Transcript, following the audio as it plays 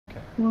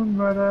one,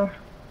 but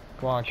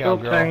Come on, kill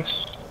cowgirl. tanks.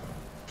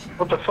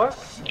 What the fuck?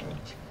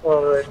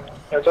 Oh, right.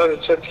 I thought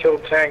it said kill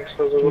tanks.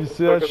 I was like, You what the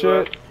see fuck that is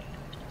shit? that?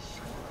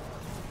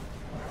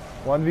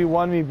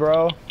 1v1 me,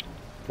 bro.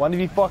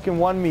 1v fucking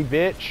 1 me,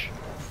 bitch.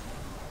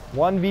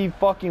 1v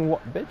fucking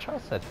one. Bitch, I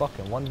said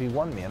fucking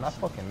 1v1 me, and I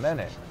fucking meant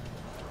it.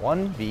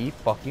 1v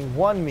fucking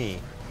 1 me.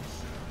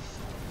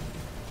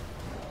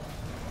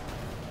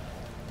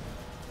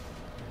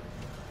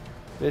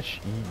 Bitch,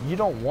 you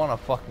don't want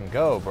to fucking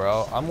go,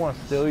 bro. I'm gonna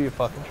steal your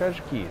fucking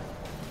treasure keys.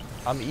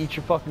 I'm gonna eat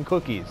your fucking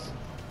cookies,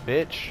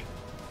 bitch.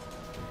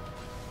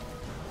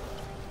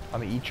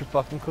 I'm gonna eat your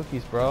fucking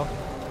cookies, bro.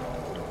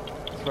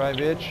 That's right,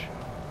 bitch.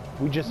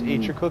 We just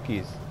ate your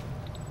cookies.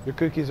 Your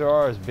cookies are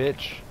ours,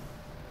 bitch.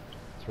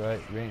 That's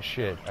right. You ain't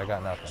shit. I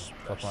got nothing.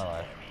 Fuck my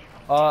life.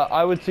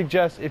 I would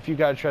suggest if you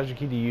got a treasure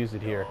key to use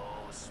it here.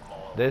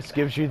 This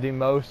gives you the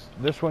most.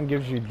 This one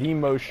gives you the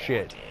most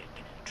shit.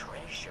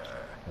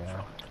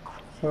 Yeah.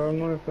 I don't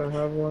know if I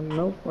have one.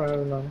 Nope, I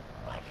have none.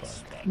 Oh,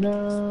 fuck.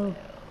 No.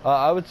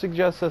 I would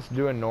suggest us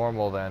doing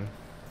normal then.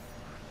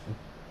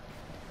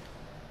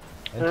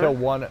 Until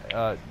one.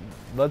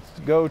 Let's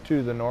go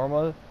to the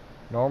normal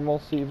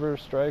Seaver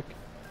strike,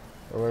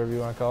 or whatever you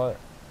want to call it.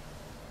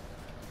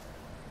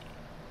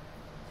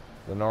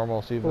 The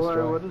normal Seaver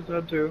strike. What does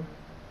that do?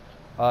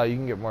 You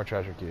can get more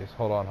treasure keys.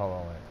 Hold on,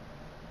 wait.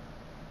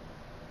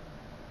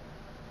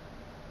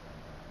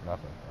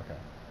 Nothing. Okay,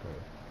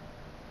 good.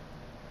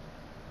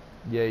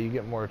 Yeah, you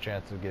get more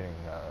chance of getting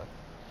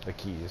the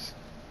keys.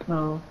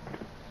 No.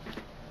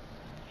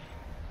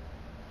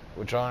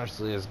 Which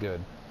honestly is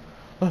good.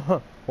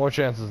 More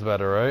chances the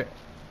better, right?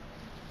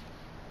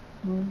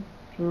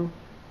 True.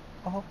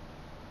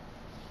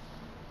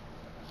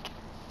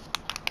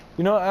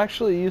 You know,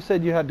 actually, you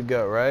said you had to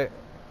go, right?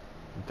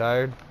 You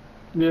tired?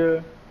 Yeah.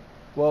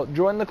 Well,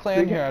 join the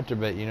clan here after a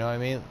bit, you know what I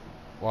mean?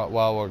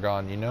 While we're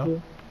gone, you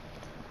know?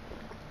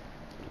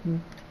 Yeah.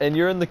 And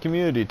you're in the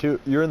community, too.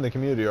 You're in the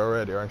community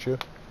already, aren't you?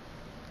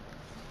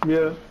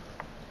 Yeah.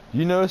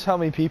 You notice how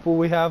many people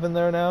we have in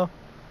there now?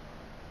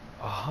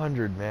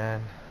 100,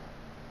 man.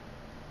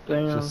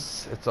 Damn.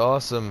 It's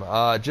awesome.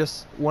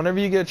 Just whenever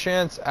you get a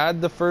chance,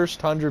 add the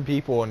first 100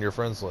 people on your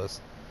friends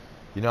list.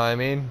 You know what I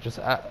mean? Just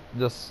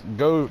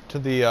go to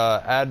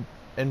the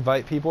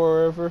invite people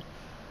or whatever.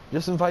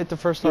 Just invite the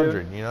first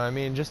 100. You know what I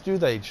mean? Just do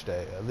that each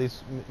day. At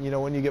least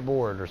when you get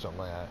bored or something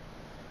like that.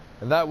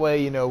 And that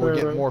way, we're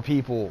getting more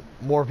people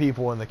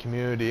in the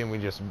community, and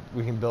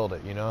we can build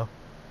it. You know.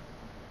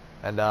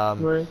 And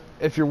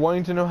if you're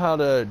wanting to know how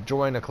to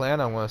join a clan,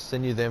 I'm going to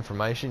send you the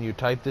information. You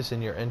type this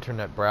in your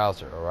internet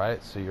browser,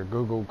 alright? So your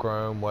Google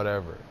Chrome,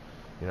 whatever.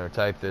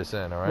 Type this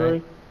in,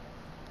 alright?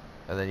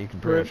 And then you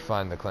can pretty much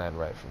find the clan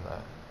right from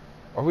that.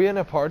 Are we in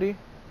a party?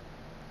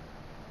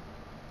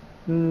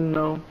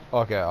 No.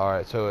 Okay,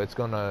 alright, so it's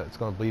gonna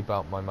bleep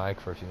out my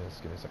mic for a few minutes.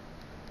 Give me a second.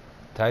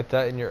 Type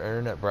that in your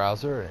internet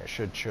browser and it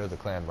should show the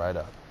clan right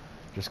up.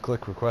 Just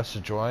click request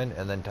to join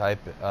and then type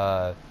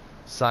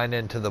sign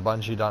in to the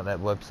Bungie.net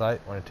website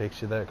when it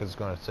takes you there, because it's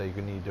going to say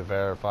you need to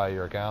verify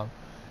your account.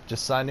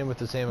 Just sign in with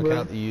the same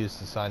account that you used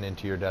to sign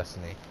into your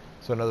Destiny.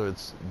 So in other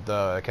words,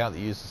 the account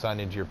that you used to sign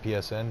into your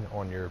PSN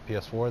on your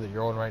PS4 that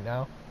you're on right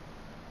now,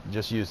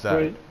 just use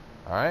that.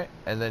 Alright?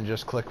 And then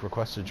just click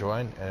request to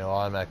join and it'll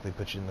automatically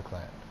put you in the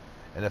clan.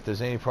 And if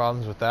there's any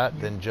problems with that,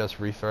 then just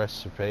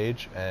refresh the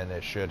page and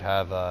it should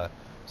have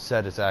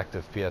set its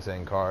active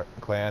PSN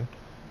clan,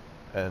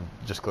 and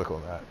just click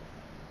on that.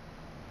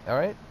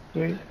 Alright?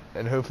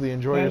 And hopefully you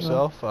enjoy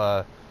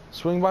yourself.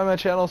 Swing by my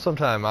channel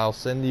sometime. I'll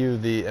send you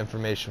the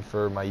information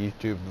for my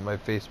YouTube and my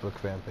Facebook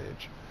fan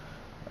page.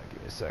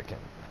 Give me a second.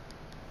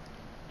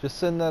 Just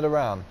send that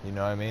around, you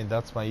know what I mean?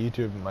 That's my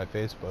YouTube and my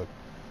Facebook.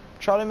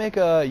 Try to make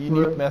a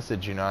unique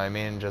message, you know what I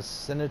mean?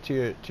 Just send it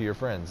to your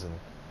friends, and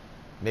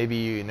maybe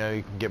you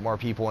can get more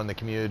people in the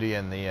community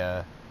and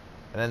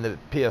then the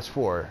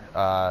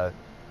PS4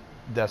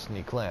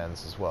 Destiny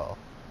clans as well.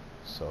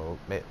 So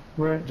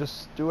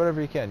just do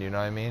whatever you can, you know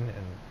what I mean?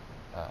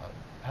 And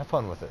have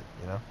fun with it,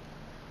 you know?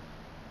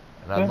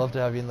 And I'd love to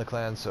have you in the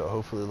clan, so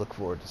hopefully look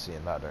forward to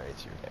seeing that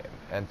underneath your name.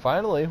 And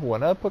finally,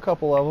 went up a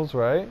couple levels,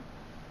 right?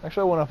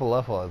 Actually, I went up a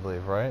level, I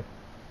believe, right?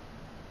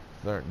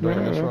 During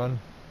this run.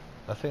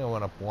 I think I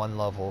went up one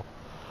level.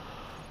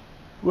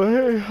 But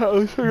hey, at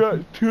least I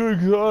got 2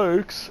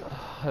 exotics.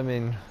 I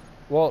mean,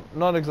 well,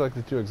 not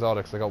exactly 2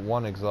 exotics. I got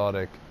 1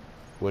 exotic,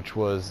 which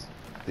was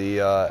the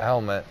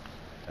helmet.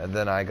 And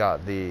then I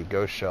got the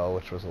ghost shell,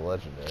 which was a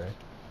legendary.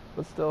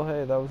 But still,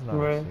 hey, that was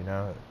nice, you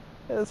know?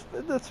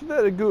 That's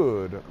very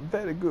good,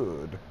 very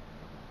good.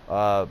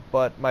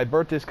 But my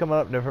birthday's coming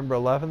up November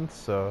 11th,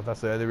 so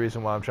that's the other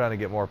reason why I'm trying to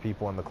get more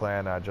people in the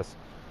clan.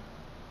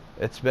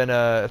 It's been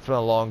a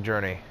long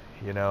journey,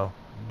 you know,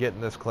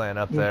 getting this clan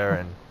up there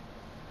and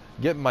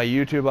getting my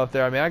YouTube up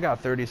there. I mean, I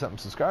got 30-something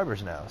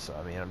subscribers now, so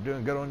I mean, I'm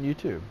doing good on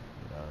YouTube.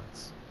 You know,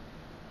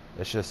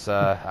 it's just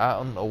I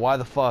don't know why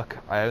the fuck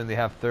I only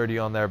have 30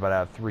 on there, but I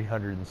have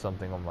 300 and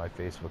something on my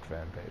Facebook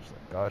fan page.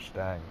 Like, gosh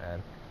dang,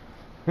 man.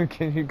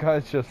 Can you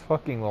guys just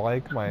fucking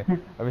like my,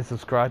 I mean,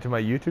 subscribe to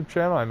my YouTube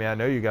channel? I mean, I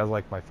know you guys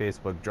like my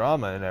Facebook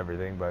drama and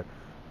everything, but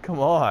come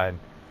on.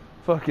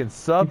 Fucking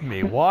sub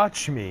me,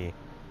 watch me.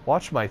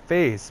 Watch my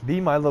face, be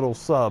my little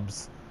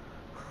subs.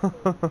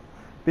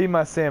 Be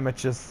my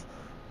sandwiches.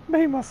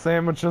 Be my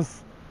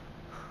sandwiches.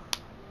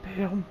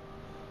 Damn.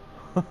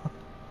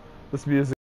 This music.